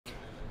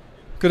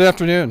Good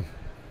afternoon.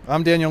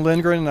 I'm Daniel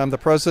Lindgren, and I'm the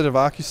president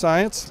of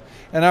OcuScience,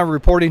 and I'm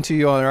reporting to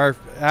you on our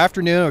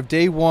afternoon of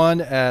day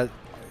one at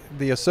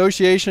the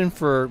Association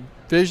for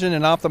Vision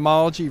and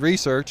Ophthalmology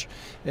Research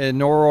in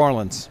New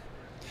Orleans.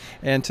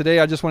 And today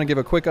I just want to give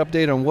a quick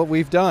update on what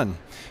we've done.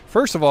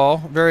 First of all,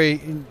 very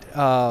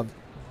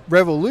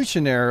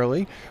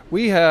revolutionarily,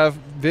 we have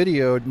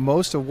videoed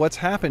most of what's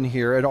happened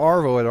here at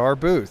ARVO at our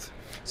booth.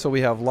 So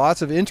we have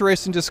lots of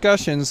interesting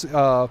discussions,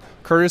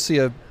 courtesy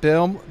of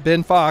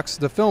Ben Fox,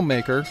 the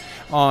filmmaker,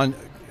 on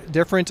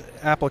different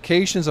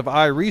applications of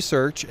eye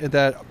research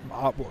that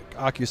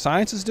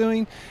OcuScience is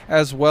doing,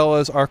 as well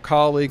as our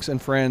colleagues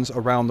and friends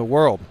around the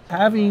world.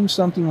 Having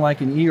something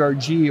like an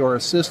ERG or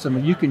a system,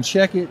 and you can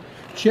check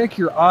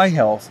your eye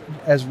health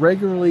as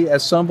regularly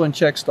as someone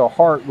checks the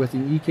heart with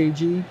an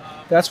EKG.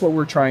 That's what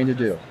we're trying to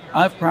do.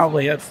 I've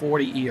probably had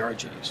 40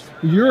 ERGs.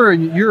 You're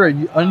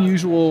an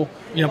unusual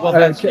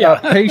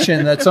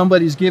patient that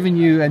somebody's given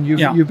you, and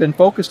you've been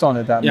focused on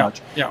it that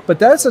much. Yeah. But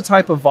that's the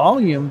type of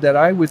volume that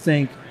I would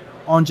think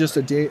on just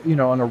a day,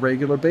 on a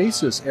regular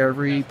basis,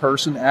 every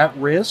person at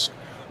risk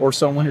or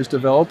someone who's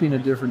developing a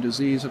different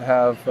disease would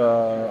have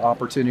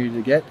opportunity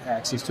to get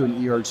access to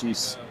an ERG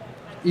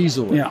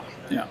easily.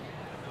 Yeah.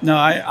 No,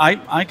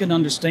 I can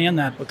understand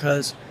that,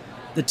 because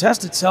the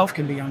test itself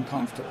can be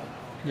uncomfortable.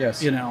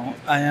 Yes.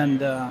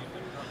 And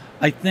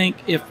I think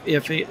if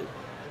it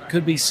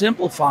could be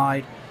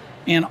simplified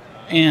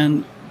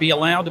and be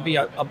allowed to be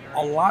a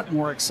lot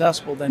more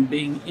accessible than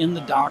being in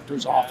the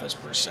doctor's office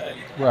per se.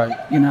 Right.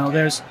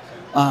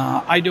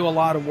 I do a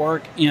lot of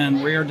work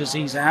in rare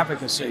disease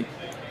advocacy,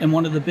 and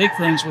one of the big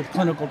things with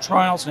clinical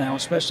trials now,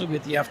 especially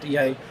with the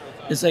FDA,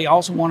 is they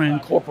also want to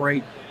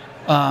incorporate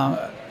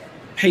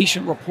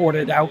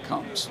patient-reported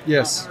outcomes.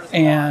 Yes.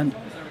 And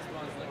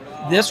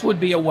this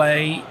would be a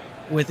way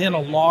within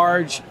a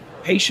large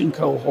patient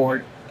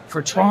cohort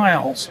for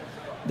trials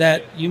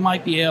that you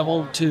might be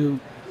able to,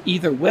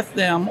 either with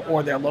them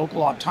or their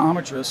local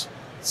optometrist,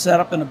 set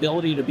up an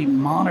ability to be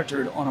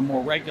monitored on a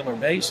more regular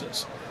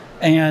basis.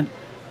 And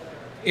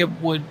it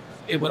would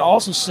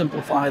also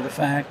simplify the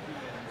fact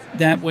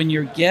that when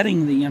you're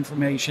getting the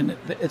information,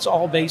 it's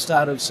all based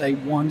out of, say,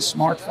 one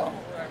smartphone,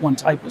 one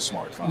type of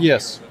smartphone.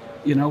 Yes.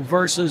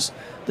 Versus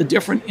the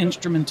different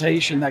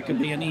instrumentation that could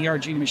be an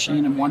ERG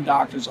machine in one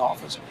doctor's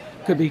office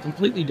could be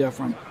completely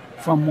different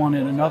from one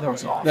in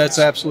another's office. That's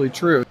absolutely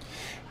true.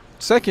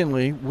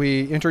 Secondly,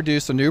 we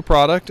introduced a new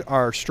product,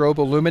 our strobe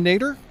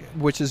illuminator,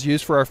 which is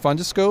used for our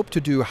fundoscope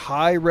to do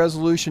high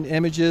resolution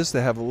images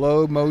that have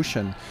low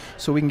motion,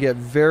 so we can get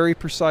very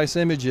precise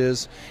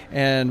images,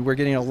 and we're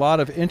getting a lot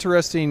of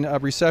interesting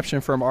reception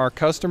from our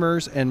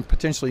customers and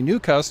potentially new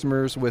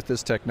customers with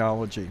this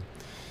technology.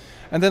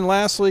 And then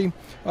lastly,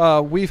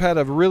 we've had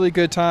a really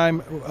good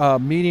time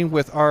meeting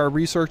with our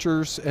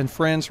researchers and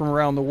friends from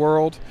around the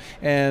world,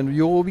 and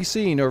you will be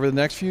seeing over the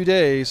next few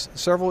days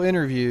several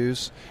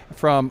interviews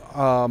from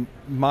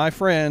my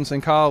friends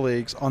and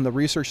colleagues on the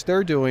research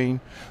they're doing,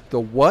 the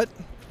what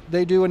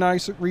they do in eye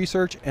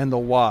research, and the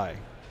why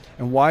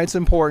it's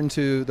important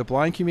to the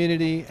blind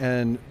community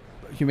and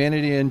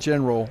humanity in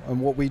general, and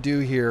what we do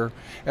here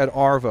at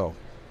ARVO.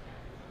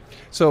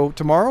 So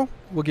tomorrow,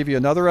 we'll give you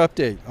another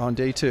update on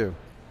day 2.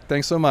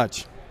 Thanks so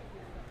much.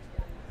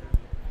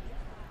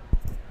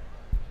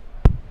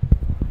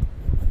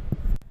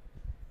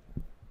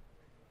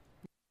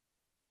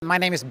 My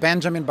name is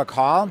Benjamin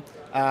Bakal,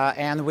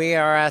 and we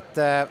are at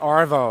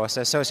ARVO,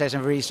 so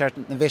Association for Research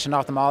in Vision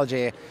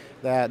Ophthalmology,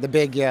 the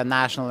big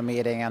national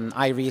meeting on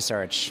eye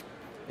research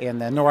in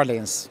New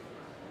Orleans.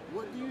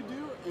 What do you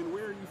do, and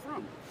where are you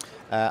from?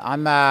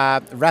 I'm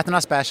a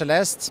retina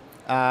specialist.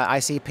 I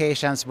see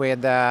patients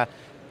with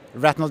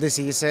retinal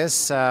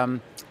diseases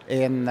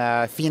in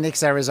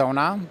Phoenix,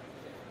 Arizona.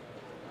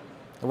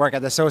 I work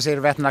at the Associated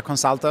Retina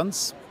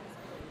Consultants.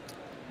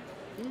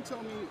 Can you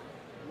tell me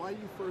why you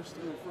in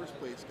the first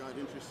place got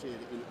interested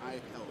in eye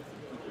health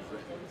in people's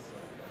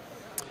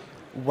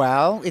retinas?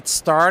 Well, it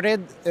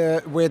started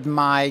with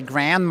my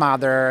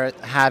grandmother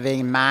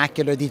having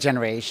macular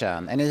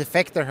degeneration, and it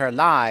affected her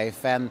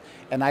life, and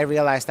I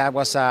realized that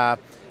was a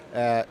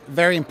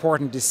very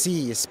important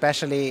disease,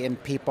 especially in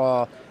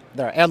people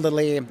that are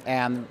elderly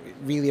and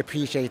really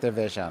appreciate their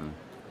vision.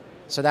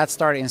 So that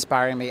started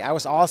inspiring me. I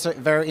was also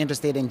very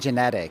interested in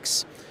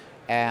genetics,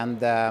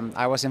 and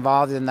I was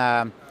involved in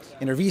a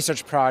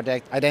research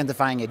project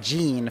identifying a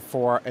gene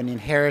for an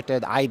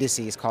inherited eye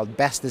disease called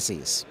Best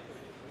disease.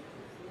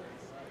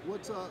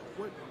 What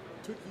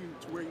took you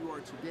to where you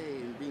are today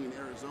and being in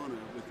Arizona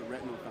with the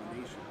Retinal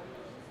Foundation?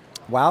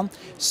 Well,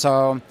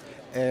 so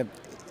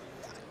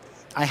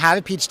I have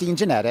a PhD in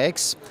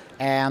genetics,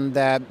 and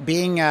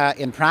being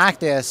in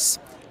practice,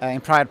 in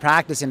private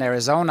practice in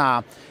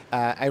Arizona,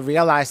 I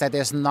realized that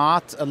there's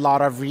not a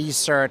lot of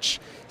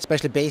research,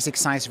 especially basic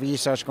science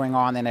research, going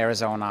on in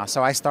Arizona.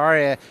 So I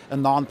started a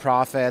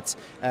nonprofit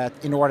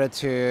in order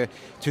to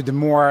do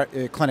more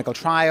clinical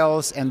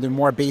trials and do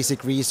more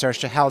basic research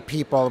to help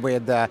people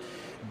with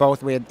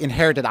both with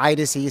inherited eye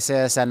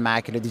diseases and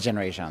macular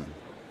degeneration.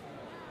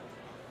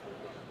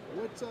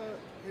 What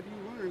have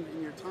you learned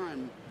in your time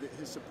time that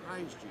has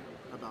surprised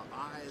you about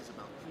eyes,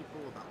 about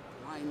people, about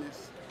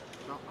blindness,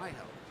 about eye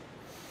health?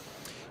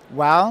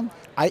 Well,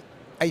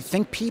 I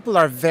think people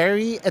are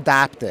very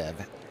adaptive.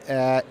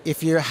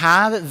 If you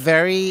have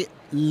very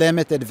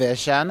limited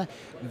vision,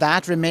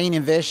 that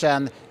remaining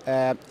vision,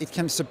 it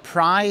can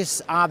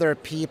surprise other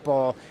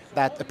people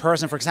that a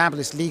person, for example,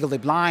 is legally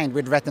blind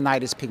with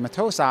retinitis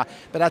pigmentosa,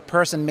 but that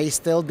person may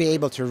still be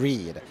able to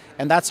read.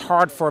 And that's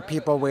hard for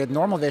people with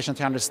normal vision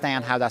to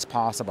understand how that's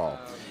possible.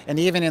 And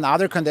even in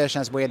other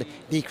conditions with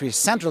decreased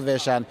central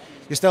vision,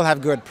 you still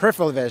have good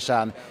peripheral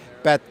vision,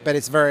 but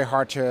it's very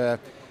hard to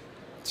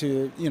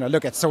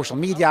look at social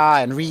media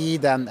and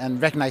read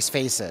and recognize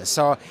faces.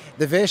 So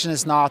the vision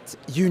is not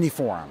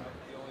uniform.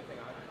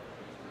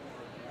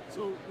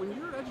 So when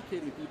you're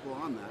educating people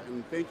on that,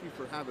 and thank you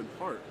for having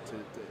heart to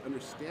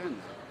understand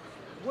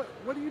that,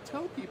 what do you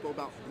tell people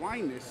about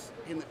blindness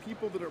and that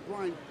people that are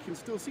blind can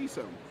still see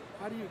some?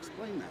 How do you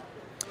explain that?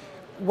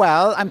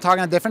 Well, I'm talking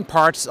about different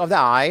parts of the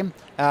eye,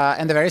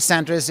 and the very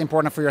center is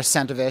important for your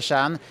center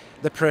vision.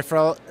 The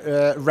peripheral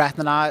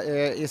retina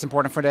is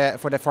important for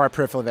the far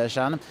peripheral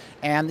vision,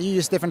 and you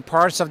use different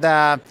parts of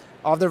the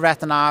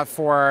retina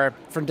for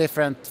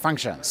different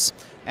functions.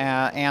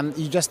 And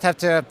you just have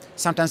to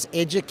sometimes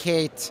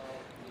educate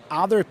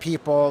other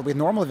people with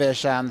normal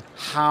vision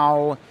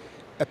how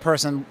a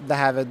person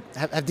that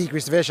have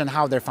decreased vision,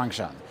 how they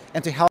function,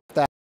 and to help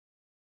them.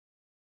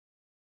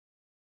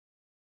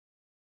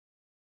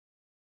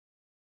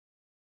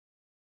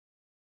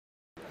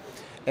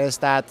 Is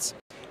that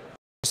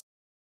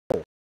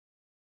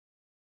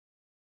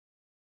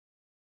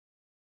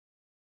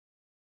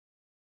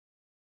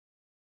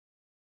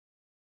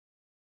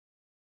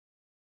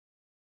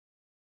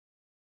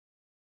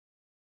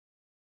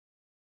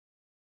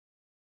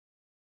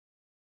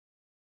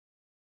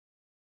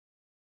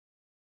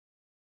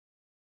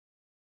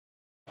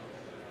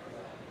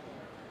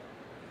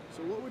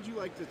So what would you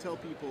like to tell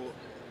people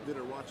that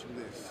are watching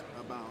this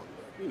about,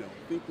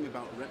 thinking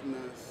about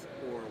retinas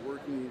or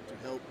working to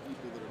help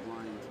people that are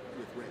blind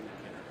with retina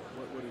care?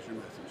 What is your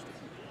message to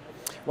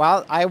people?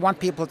 Well, I want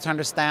people to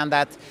understand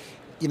that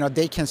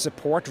they can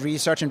support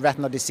research in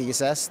retinal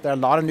diseases. There are a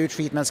lot of new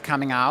treatments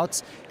coming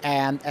out,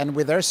 and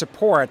with their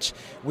support,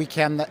 we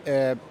can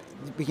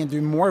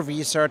do more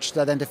research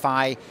to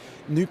identify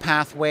new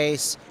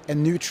pathways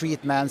and new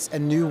treatments, a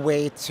new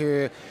way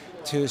to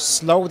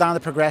slow down the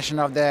progression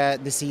of the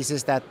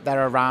diseases that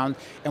are around,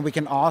 and we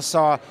can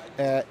also,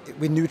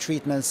 with new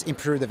treatments,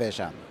 improve the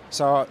vision.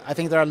 So I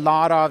think there are a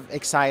lot of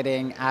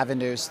exciting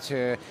avenues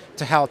to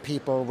help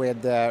people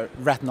with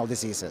retinal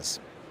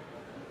diseases.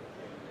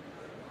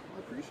 I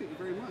appreciate you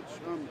very much.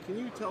 Can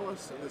you tell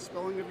us the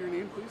spelling of your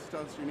name, please?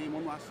 Tell us your name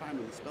one last time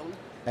and the spelling.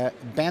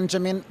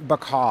 Benjamin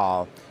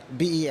Bakall,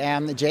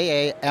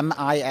 Benjamin,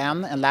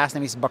 and last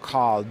name is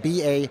Bakall,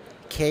 Bakall.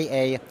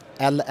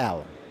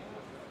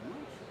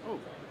 Oh,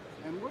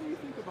 and what do you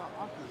think about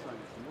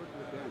OcuScience and working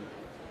with them?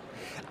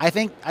 I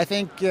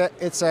think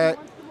it's a.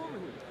 Come over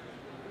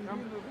here. I'm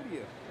in the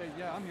video. Hey,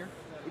 yeah, I'm here.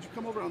 Would you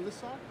come over on this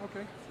side?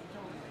 Okay.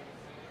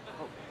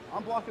 Oh,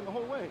 I'm blocking the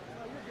whole way.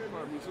 Oh, you're good,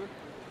 Marvin, sir.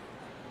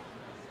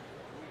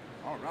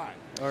 All right.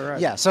 All right.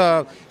 Yeah.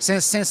 So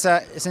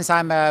since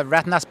I'm a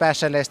retina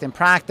specialist in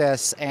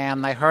practice,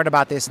 and I heard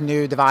about this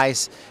new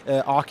device,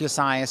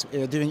 OcuScience,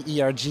 doing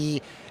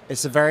ERG.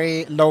 It's a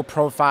very low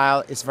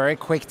profile. It's a very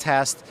quick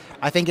test.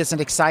 I think it's an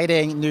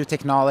exciting new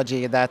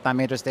technology that I'm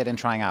interested in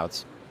trying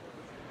out.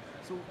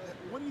 So,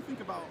 what do you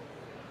think about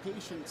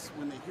patients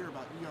when they hear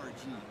about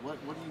ERG? What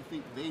do you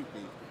think they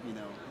think,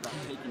 about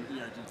taking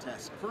ERG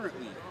tests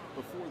currently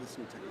before this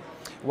new technology?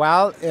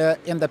 Well,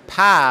 in the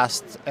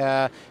past,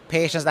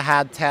 patients that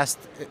had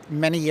tests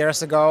many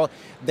years ago,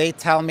 they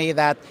tell me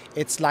that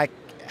it's like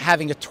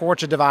having a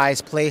torture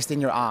device placed in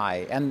your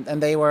eye, and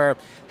they were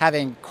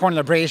having corneal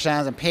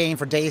abrasions and pain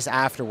for days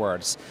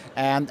afterwards.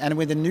 And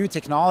with the new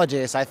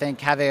technologies, I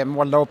think having a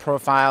more low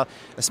profile,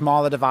 a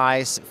smaller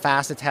device,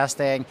 faster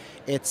testing,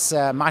 it's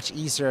a much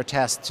easier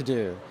test to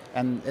do,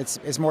 and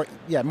it's more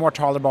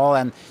tolerable,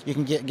 and you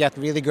can get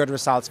really good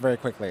results very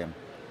quickly.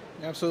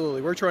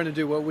 Absolutely. We're trying to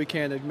do what we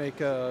can to make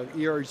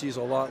ERGs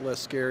a lot less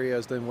scary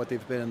than what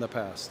they've been in the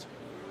past.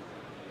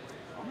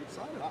 I'm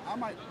excited. I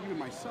might even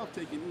myself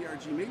take an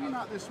ERG, maybe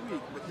not this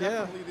week, but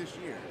definitely this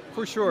year.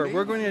 For sure. Maybe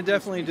we're going to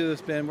definitely do week.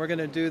 this, Ben. We're going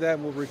to do that,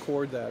 and we'll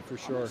record that for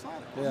sure.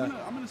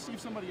 I'm going to see if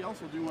somebody else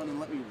will do one and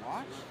let me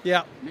watch.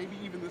 Yeah. Maybe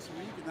even this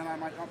week, and then I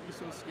might not be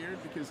so scared,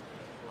 because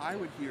I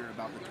would hear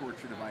about the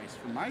torture device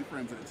from my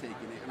friends that have taken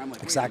it, and I'm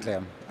like, exactly.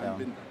 I've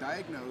been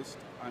diagnosed,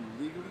 I'm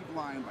legally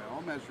blind by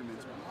all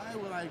measurements, why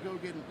would I go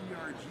get an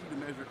ERG to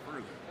measure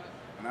further?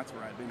 And that's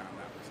where I've been on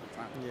that for some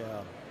time.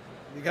 Yeah.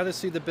 You got to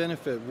see the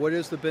benefit. What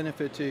is the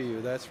benefit to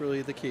you? That's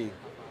really the key.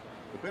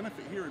 The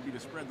benefit here would be to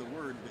spread the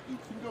word that you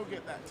can go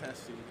get that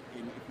tested,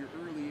 and if you're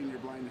early in your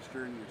blindness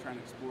journey, you're trying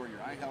to explore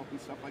your eye health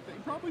and stuff like that,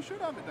 you probably should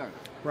have it done.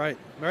 Right.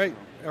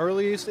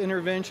 Earliest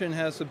intervention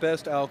has the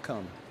best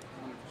outcome.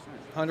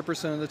 100%.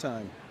 100% of the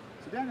time.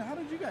 So Daniel, how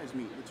did you guys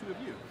meet, the two of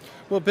you?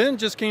 Well, Ben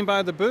just came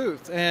by the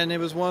booth, and it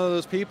was one of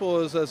those people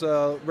as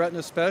a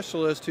retina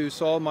specialist who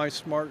saw my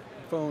smartphone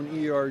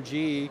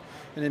ERG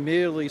and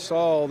immediately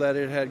saw that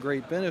it had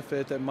great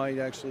benefit that might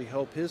actually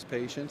help his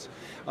patients.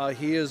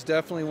 He is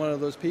definitely one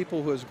of those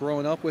people who has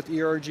grown up with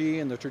ERG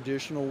in the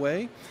traditional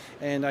way,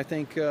 and I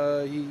think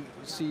he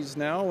sees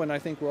now, and I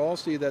think we'll all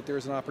see that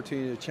there's an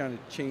opportunity to try to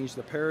change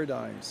the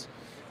paradigms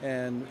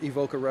and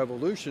evoke a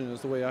revolution,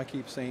 is the way I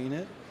keep saying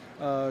it.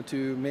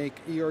 To make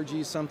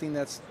ERG something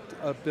that's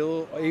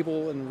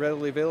able and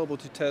readily available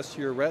to test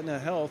your retina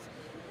health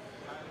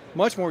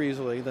much more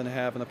easily than they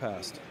have in the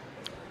past.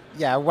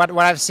 Yeah, what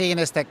I've seen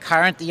is that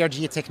current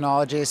ERG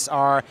technologies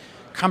are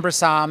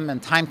cumbersome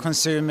and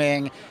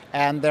time-consuming,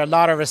 and there are a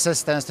lot of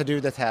resistance to do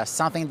the test.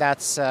 Something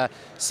that's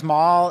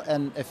small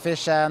and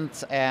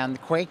efficient and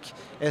quick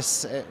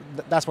is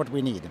that's what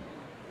we need.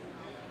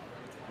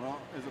 Well,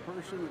 as a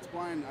person that's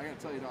blind, I got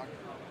to tell you, Doc,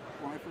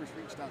 when I first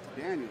reached out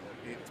to Daniel,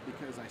 it's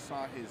because I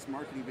saw his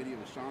marketing video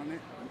with Sean in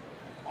it.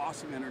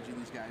 Awesome energy,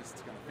 these guys.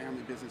 It's got a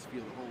family business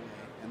feel the whole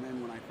way. And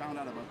then when I found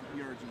out about the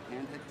ERG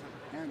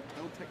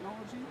handheld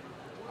technology,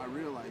 I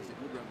realized it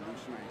would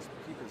revolutionize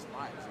people's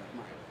lives like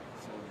mine.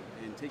 So,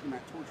 in taking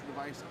that torture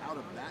device out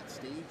of that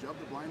stage of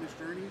the blindness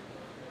journey,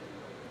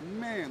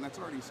 man, that's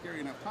already scary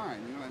enough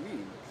time. You know what I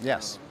mean?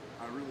 Yes.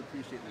 So, I really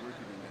appreciate the work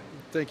you're doing,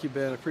 Daniel. Thank you,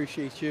 Ben. I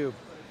appreciate you.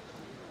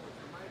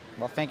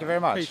 Well, thank you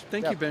very much. Hey,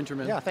 thank you,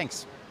 Benjamin. Yeah,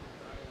 thanks.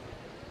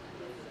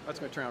 That's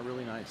going to turn out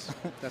really nice.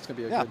 That's going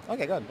to be a Yeah, good.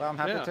 okay, good. Well, I'm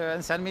happy Yeah.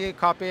 to send me a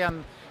copy,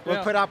 and we'll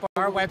Yeah. put up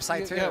on our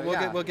website too. Yeah,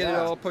 we'll get it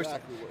all pushed.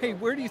 exactly. Hey,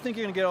 where do you think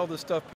you're going to get all this stuff